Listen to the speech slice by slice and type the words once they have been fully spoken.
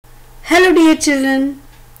Hello dear children,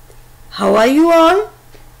 how are you all?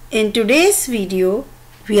 In today's video,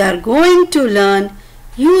 we are going to learn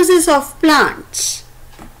uses of plants.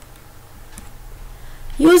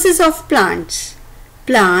 Uses of plants.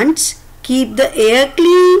 Plants keep the air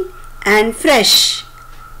clean and fresh.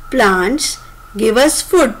 Plants give us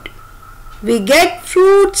food. We get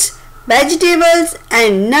fruits, vegetables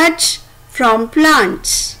and nuts from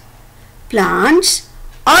plants. Plants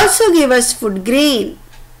also give us food grain.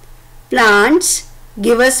 Plants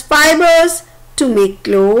give us fibers to make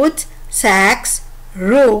clothes, sacks,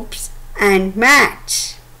 ropes and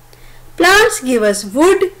mats. Plants give us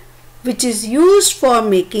wood which is used for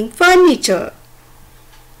making furniture.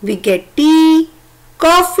 We get tea,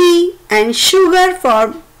 coffee and sugar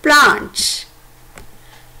from plants.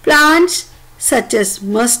 Plants such as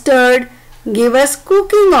mustard give us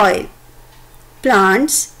cooking oil.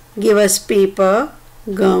 Plants give us paper,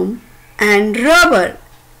 gum and rubber.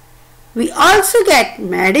 We also get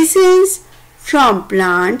medicines from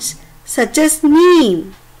plants such as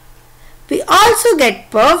neem. We also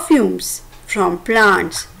get perfumes from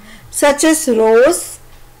plants such as rose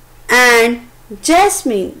and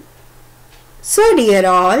jasmine. So dear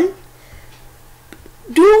all,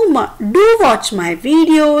 do watch my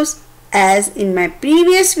videos, as in my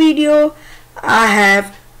previous video I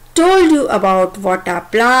have told you about what are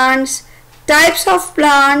plants, types of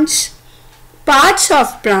plants, parts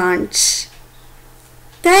of plants.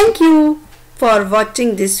 Thank you for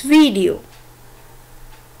watching this video.